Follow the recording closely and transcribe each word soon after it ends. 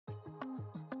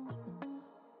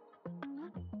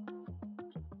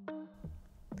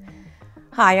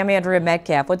Hi, I'm Andrea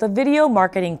Metcalf with a video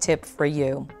marketing tip for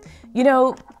you. You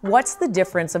know, what's the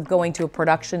difference of going to a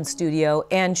production studio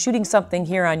and shooting something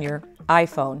here on your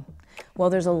iPhone? Well,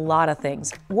 there's a lot of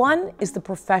things. One is the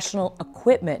professional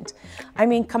equipment. I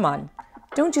mean, come on.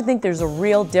 Don't you think there's a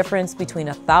real difference between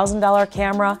a $1,000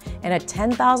 camera and a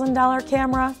 $10,000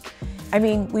 camera? I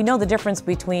mean, we know the difference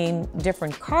between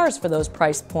different cars for those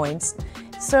price points,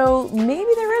 so maybe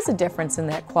there is a difference in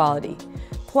that quality.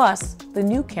 Plus, the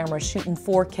new cameras shoot in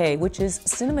 4K, which is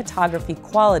cinematography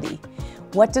quality.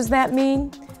 What does that mean?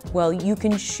 Well, you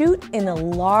can shoot in a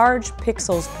large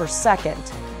pixels per second,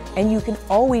 and you can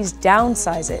always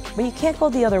downsize it, but you can't go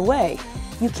the other way.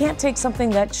 You can't take something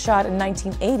that's shot in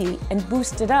 1980 and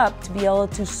boost it up to be able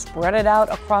to spread it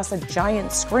out across a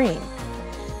giant screen.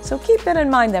 So keep that in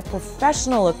mind that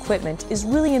professional equipment is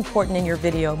really important in your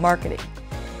video marketing.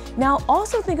 Now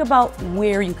also think about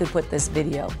where you could put this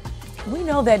video. We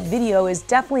know that video is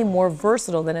definitely more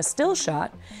versatile than a still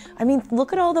shot. I mean,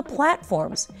 look at all the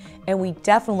platforms. And we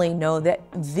definitely know that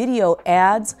video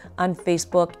ads on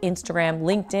Facebook, Instagram,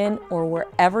 LinkedIn, or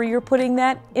wherever you're putting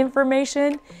that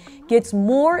information gets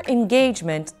more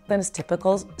engagement than a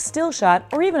typical still shot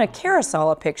or even a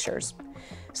carousel of pictures.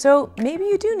 So maybe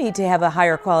you do need to have a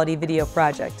higher quality video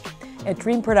project. At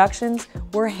Dream Productions,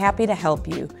 we're happy to help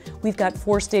you. We've got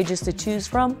 4 stages to choose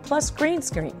from, plus green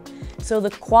screen. So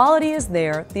the quality is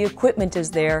there, the equipment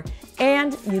is there,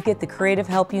 and you get the creative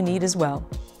help you need as well.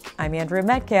 I'm Andrea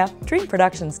Metcalf, Dream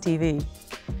Productions TV.